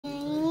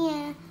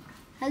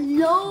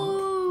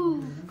Hello.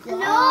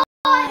 Hello.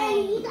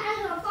 And you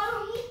guys are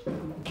following me.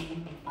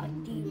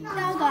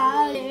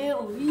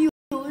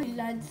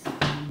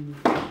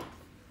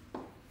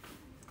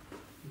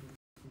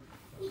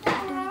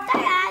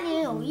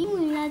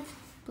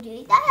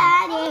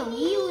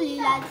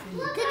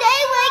 Today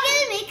we're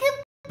gonna make a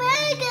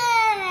burger.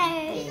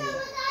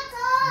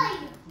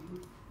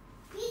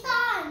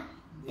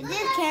 Is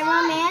this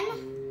cameraman?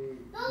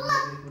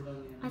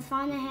 I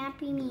found a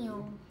Happy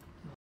Meal.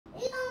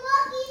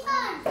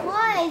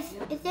 What?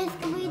 Is this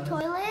Scooby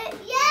toilet?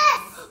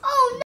 Yes.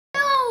 Oh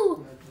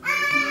no!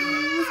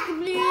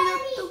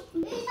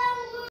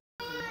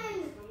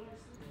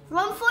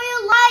 Run for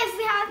your life!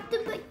 We have to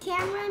put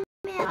cameraman.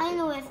 I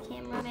know it's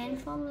cameraman.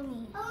 Follow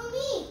me. Follow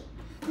me.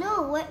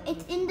 No,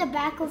 it's in the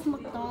back of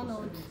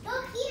McDonald's.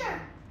 Look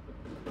here.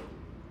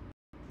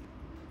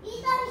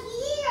 He's not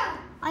here.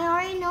 I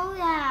already know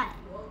that.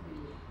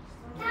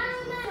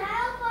 Cameraman,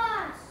 help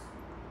us.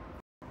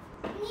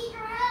 We need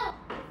your help.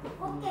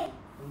 Okay.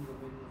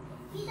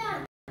 He's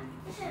done.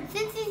 Push him.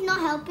 Since he's not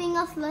helping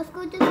us, let's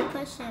go just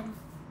push him.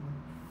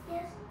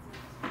 Yes.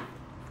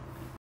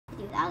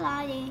 He's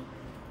not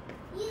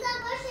He's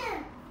not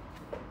pushing.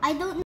 I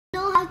don't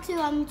know how to.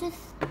 I'm just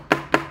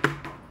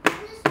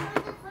trying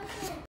to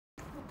push it.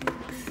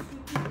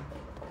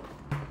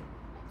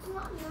 It's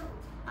not you.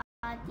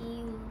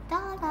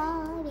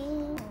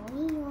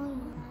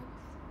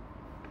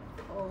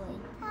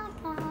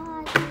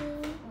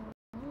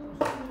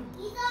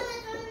 He's on the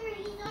thunder.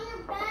 He's on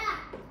your back.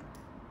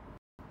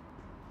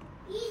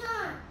 He's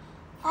on.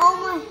 Oh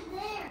my. He's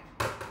there.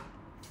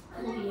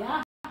 Oh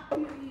yeah.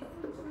 He's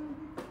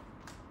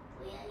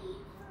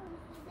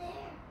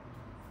there.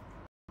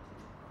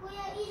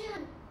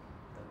 Ethan.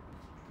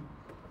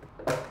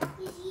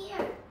 He's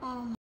here. I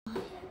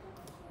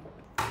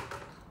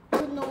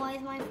don't know why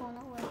is my phone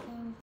not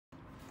working.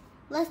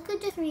 Let's go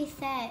just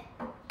reset.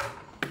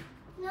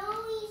 No,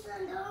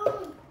 Ethan,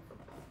 don't.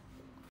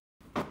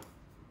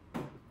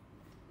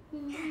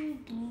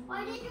 Why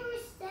did you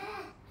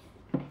reset?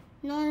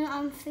 No,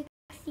 I'm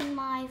fixing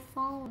my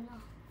phone.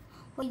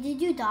 Wait,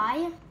 did you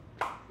die?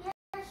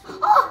 Yes.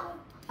 Oh!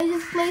 I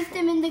just placed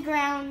him in the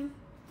ground.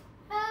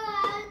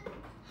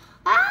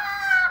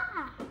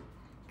 Ah!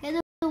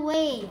 Get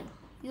away.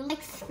 You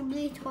like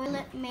Skibbly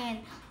Toilet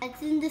Man.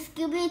 That's in the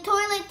Skibbly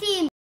Toilet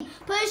team.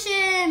 Push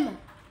him!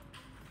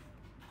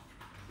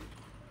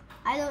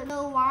 I don't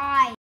know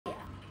why.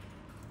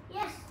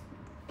 Yes.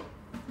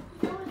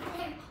 He's over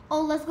there.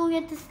 Oh, let's go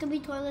get the Skibbly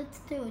Toilets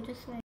too.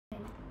 Just wait.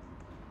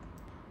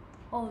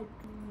 Oh,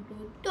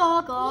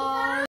 dog.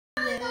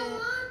 Ethan, come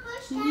on,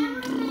 push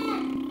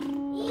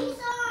cameraman. Ethan.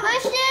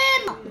 Push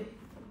him!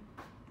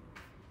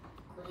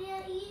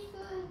 Yeah,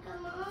 Ethan,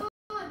 come on.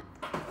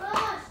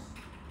 Push.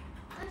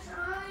 I'm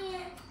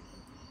trying.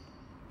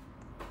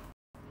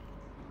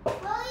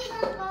 Well, he's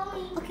not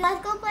going. Okay,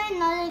 let's go play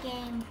another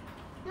game.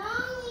 No,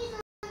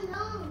 Ethan,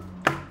 no.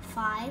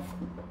 5.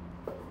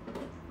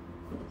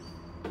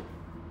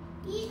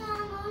 Ethan, I'm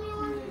the only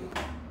one.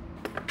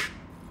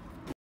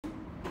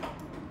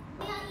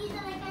 Yeah,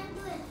 Ethan, I can't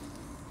do it.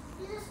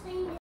 You just stay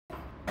there.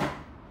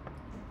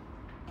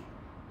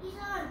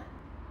 Ethan.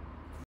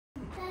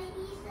 Say,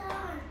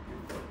 Ethan.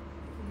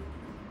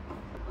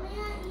 Oh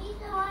yeah,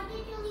 Ethan, why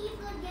did you leave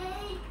the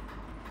game?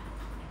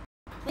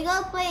 We're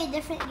gonna play a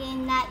different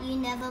game that you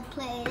never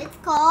played. It's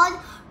called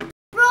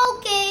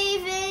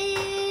Brookhaven.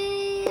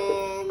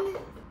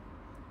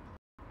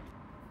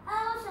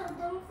 Also,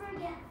 don't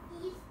forget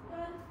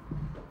Ethan.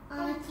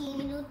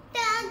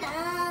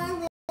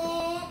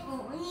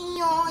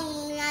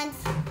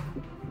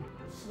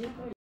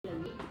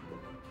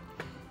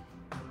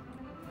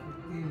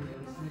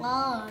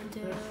 One,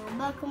 two,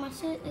 back of my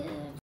shit.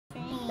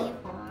 3,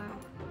 4.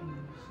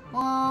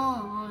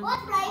 1.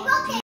 Let's play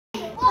Brookhaven.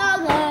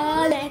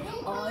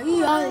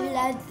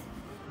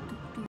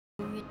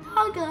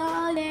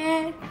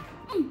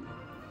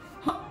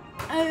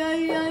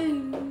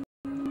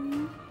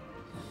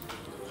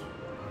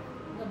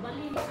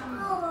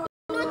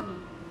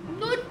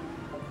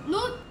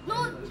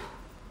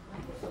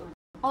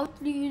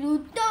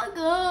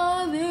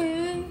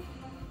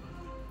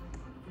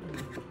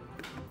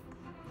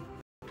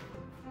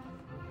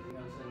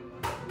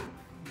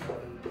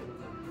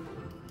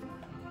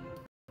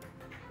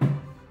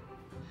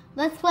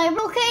 Let's play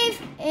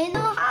Brookhaven in the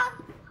hot.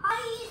 Hi,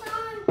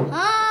 Ethan.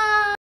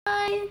 Hi.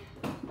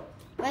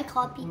 We're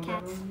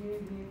copycats.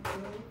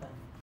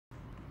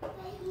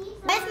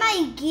 Where's my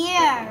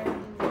gear?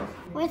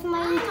 Where's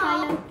my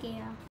entire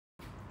gear?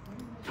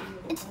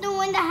 It's the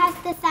one that has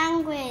the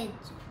sandwich.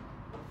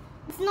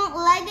 It's not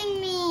letting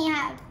me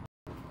have.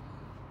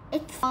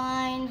 It's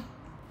fine.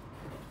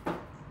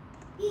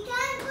 You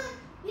can't put.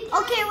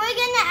 Okay, we're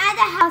gonna add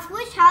a house.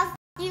 Which house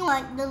do you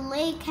want? The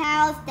lake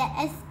house, the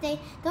estate?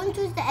 Don't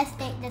choose the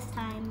estate this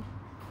time.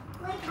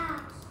 Lake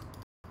house.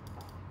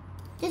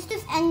 Just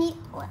choose any.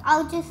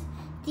 I'll just.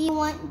 Do you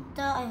want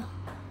the?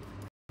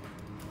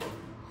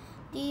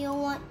 Do you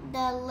want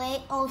the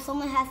lake? Oh,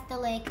 someone has the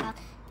lake house.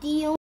 Do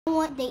you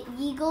want the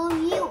Eagle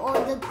View or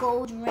the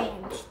Gold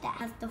Ranch that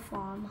has the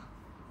farm?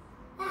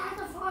 That has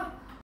the farm.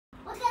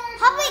 Look at our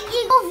How about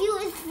Eagle View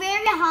is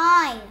very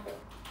high?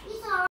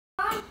 These are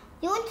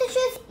You want to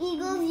choose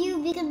Eagle View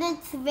because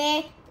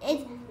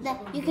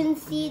you can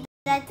see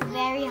that's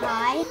very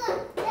high.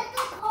 Look, get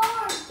the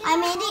cars. Get I our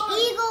made the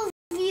cars. Eagle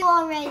View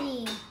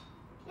already.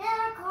 Get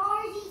our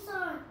cars,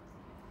 Ethan.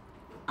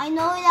 I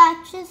know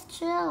that. Just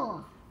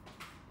chill.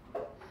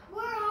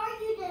 Where are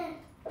you then?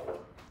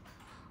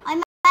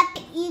 I'm at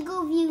the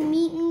Eagle View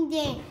meeting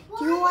there.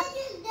 Why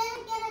did you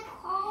then get a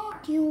car?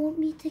 Do you want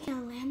me to get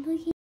a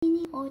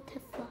Lamborghini or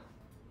Tesla?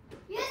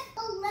 Just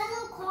a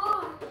little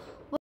car.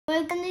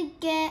 We're gonna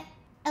get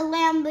a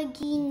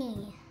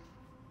Lamborghini.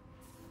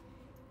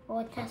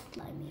 Or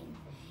Tesla, I mean.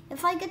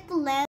 If I get the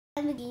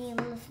Lamborghini,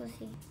 let's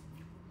see.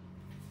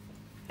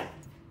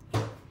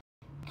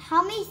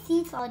 How many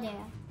seats are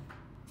there?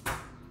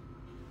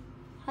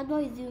 How do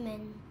I zoom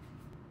in?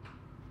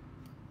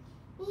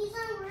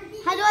 Ethan, where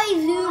did How you do I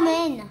get zoom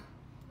white? in?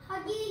 How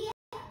do you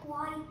get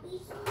white,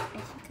 Ethan? I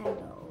think I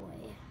go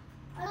away.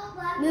 I got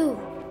black. Move.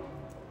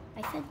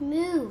 I said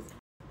move.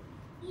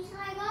 Ethan,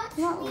 I got It's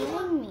not tree.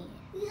 letting me.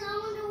 Ethan, I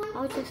wonder where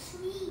I'll the just-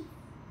 tree.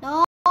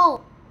 No.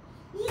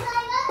 Ethan,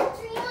 I got a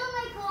tree on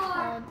my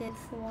car. Oh, this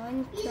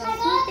one. Two. Ethan, I I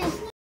got a think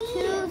tree.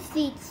 there's 2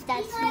 seats.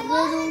 That's Ethan, I got a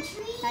little.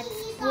 tree. That's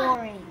Ethan.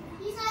 boring.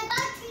 Ethan, I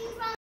got a tree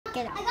from.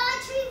 Get I out. got a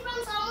tree from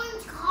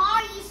someone's car,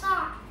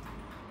 Ethan.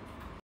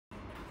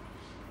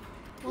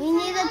 We Ethan,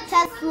 need I a got tree from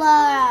Tesla.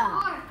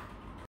 someone's car.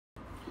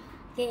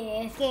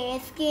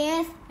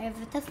 Scares. I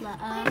have a Tesla.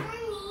 Wait for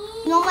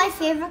me. You know my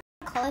favorite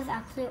color is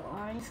actually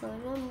orange, so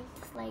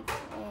it's like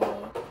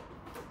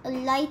a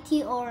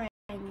lighty orange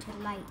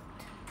light.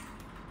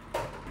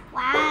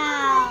 What do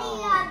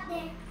you Wow. got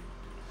there?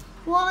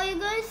 Well, are you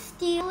gonna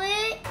steal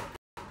it?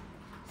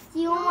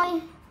 Steal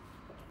my?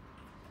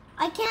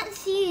 I can't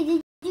see.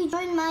 Did you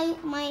join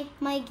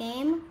my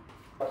game?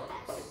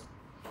 Yes.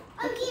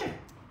 I'm here.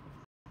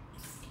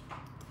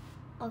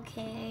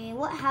 Okay.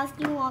 What house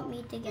do you want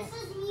me to get?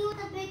 This is me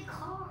with a big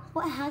car.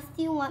 What house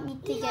do you want me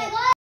to Ethan, I get?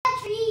 got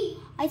a tree.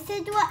 I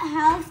said, what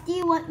house do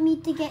you want me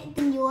to get?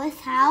 The newest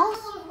house?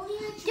 I'm holding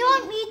a Do tree. you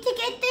want me to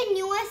get the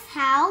newest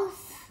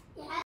house?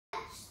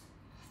 Yes.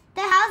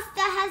 The house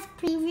that has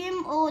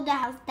premium or the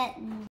house that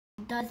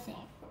doesn't?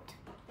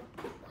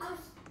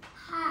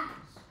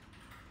 House.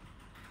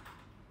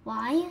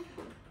 Why?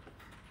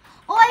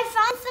 Oh, I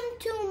found some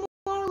 2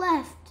 more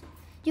left.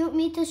 Do you want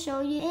me to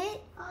show you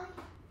it?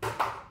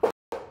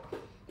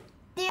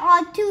 There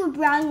are 2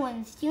 brown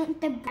ones. Do you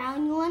want the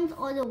brown ones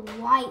or the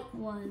white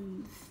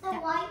ones? The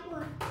white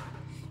one.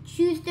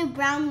 Choose the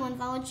brown ones.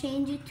 I will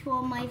change it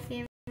to my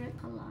favorite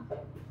color.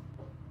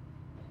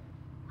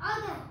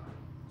 Okay.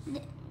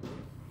 The-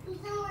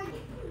 Ethan, where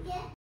did you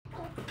get?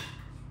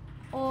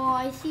 Oh,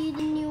 I see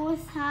the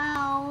newest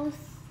house.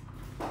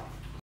 Do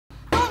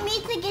you want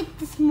me to get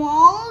the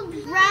small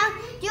brown?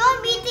 Do you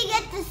want me to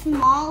get the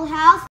small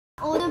house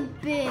or the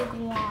big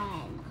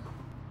one?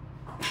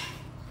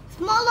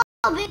 Small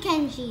or big,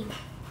 Kenji?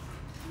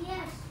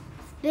 Yes.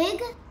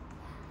 Big?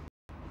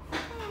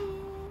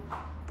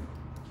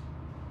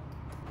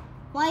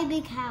 Why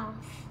big house?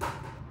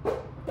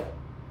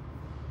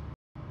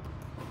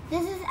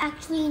 This is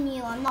actually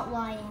new. I'm not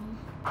lying.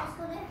 Let's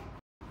go there.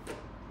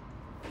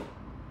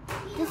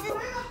 This Ethan, is.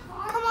 where's the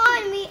parking? Come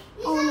on, me.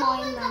 Oh Ethan, no,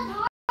 open I'm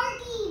not. the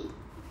parking.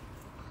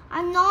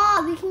 I'm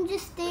not. We can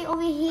just stay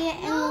over here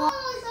and No, lock.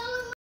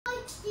 someone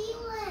might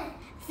steal it.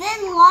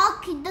 Then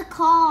lock the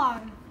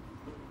car.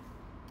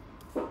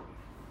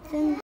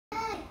 Then,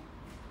 Hey.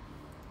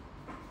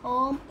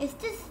 is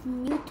this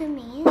new to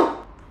me?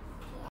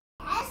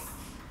 Yes.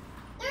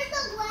 There's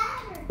a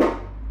ladder.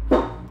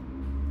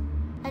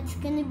 That's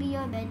gonna be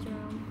your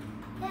bedroom.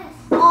 Yes.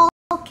 Oh,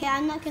 okay.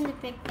 I'm not gonna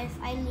pick this.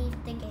 I leave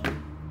the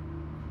game.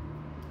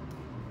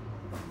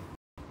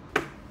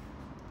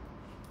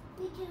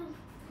 Me too.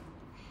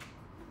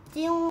 Do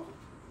you?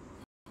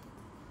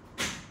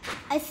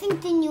 I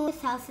think the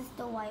newest house is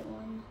the white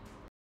one.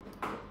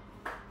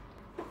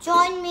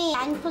 Join me.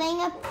 I'm playing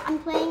a.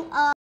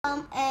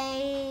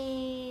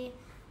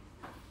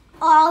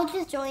 Oh, I'll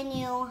just join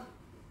you.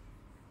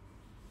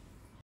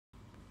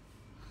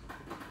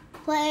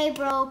 Play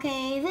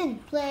Brookhaven.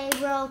 Play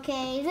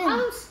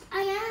Brookhaven.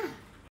 I am.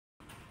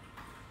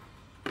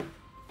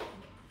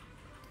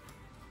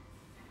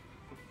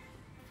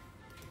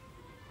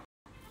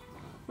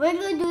 We're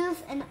gonna do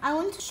this, and I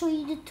want to show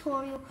you the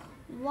tutorial.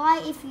 Why,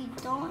 if you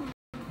don't,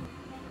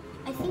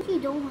 I think you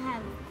don't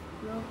have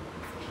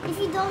Roblox. If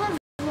you don't have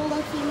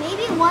Roblox,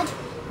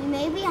 you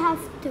maybe have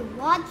to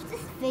watch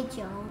this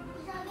video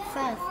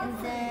first, and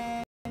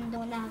then the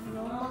one that has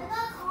Roblox.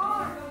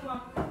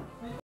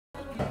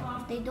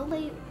 If they don't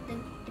play,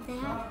 if they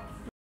have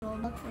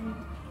Roblox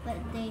but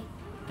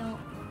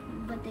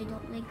they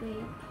don't like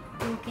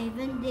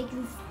Brookhaven, they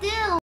can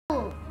still.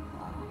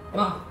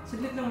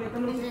 Saglit lang, may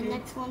tanong And the sige.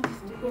 next one is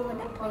the people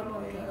that play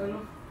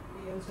Brookhaven.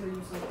 I-answer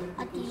yung sa akin.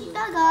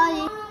 Atita got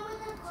it.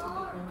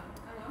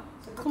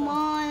 Come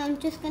on, I'm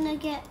just gonna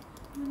get.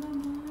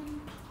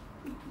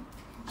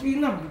 Sige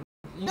na.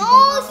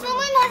 No,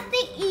 someone has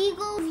the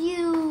eagle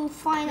view.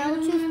 Fine, I'll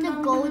choose the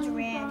gold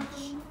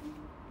ranch.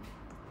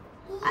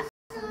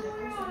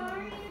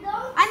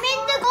 I'm in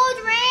the gold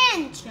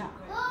ranch.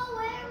 Oh,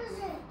 where is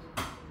it?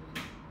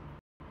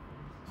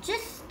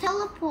 Just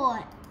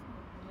teleport.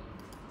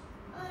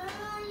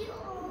 You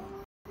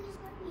always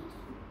let me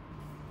do.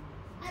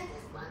 I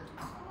just want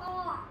the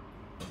car.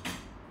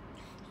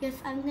 Yes,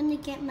 I'm gonna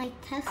get my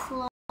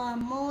Tesla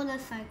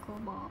motorcycle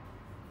ball.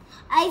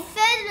 I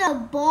said the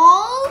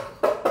ball.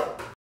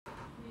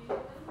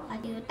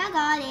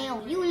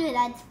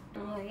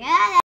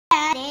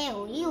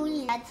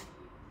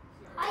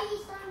 Hi,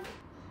 Ethan.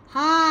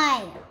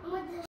 Hi. I'm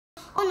with this.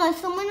 Oh no,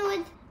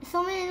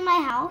 someone in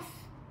my house.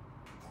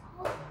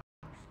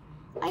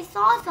 I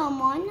saw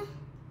someone.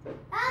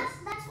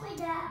 That's my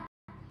dad.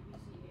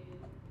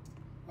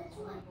 That's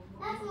my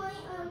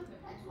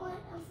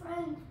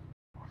friend.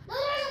 No,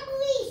 there's a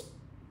police.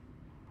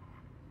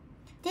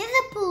 There's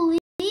a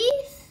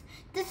police?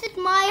 This is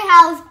my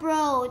house,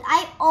 bro.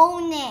 I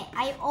own it.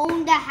 I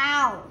own the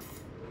house.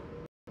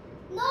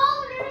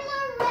 No, they're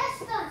gonna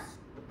arrest us.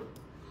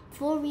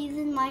 For a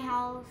reason, my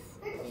house.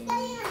 They're just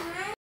getting a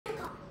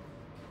handcuff.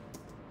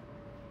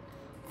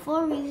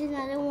 For a reason,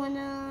 I don't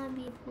wanna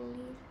be a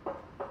police.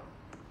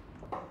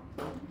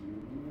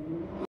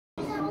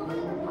 Just open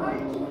the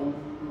parking.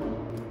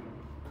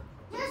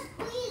 Just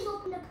please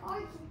open the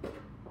parking.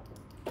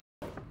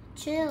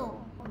 Chill.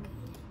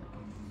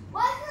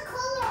 What's the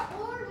color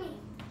orange?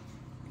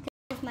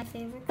 Because my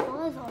favorite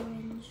color is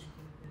orange.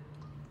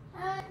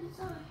 It's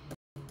on.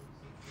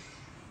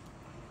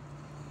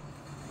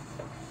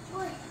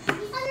 Wait,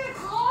 he's on your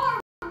car,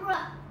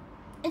 bruh.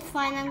 It's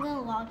fine. I'm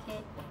gonna lock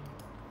it.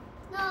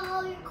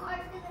 No, your car's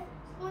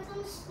someone's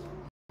gonna steal it.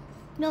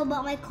 No,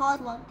 but my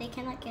car's locked. They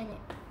cannot get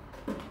it.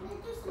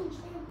 Let's do some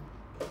jam.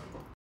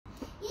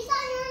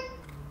 Ethan,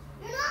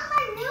 you're not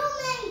my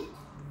roommate.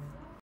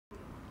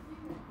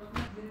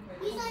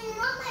 Ethan, you're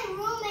not my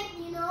roommate,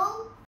 you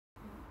know?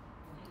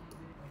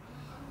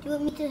 Do you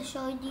want me to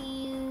show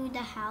you the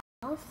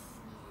house?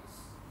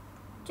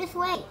 Just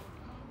wait.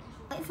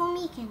 Wait for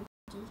me, Kenji.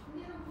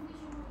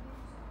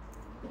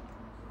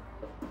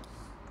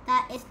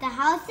 That is the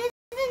house. This is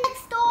the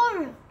next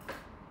door.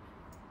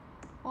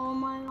 Oh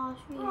my gosh.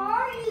 Where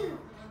are you?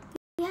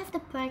 We have to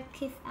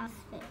practice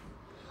outfit.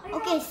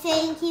 Okay,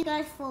 thank you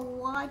guys for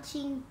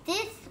watching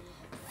this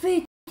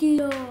video.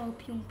 Pew,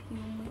 pew,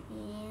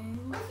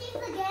 and Let's see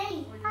the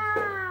game.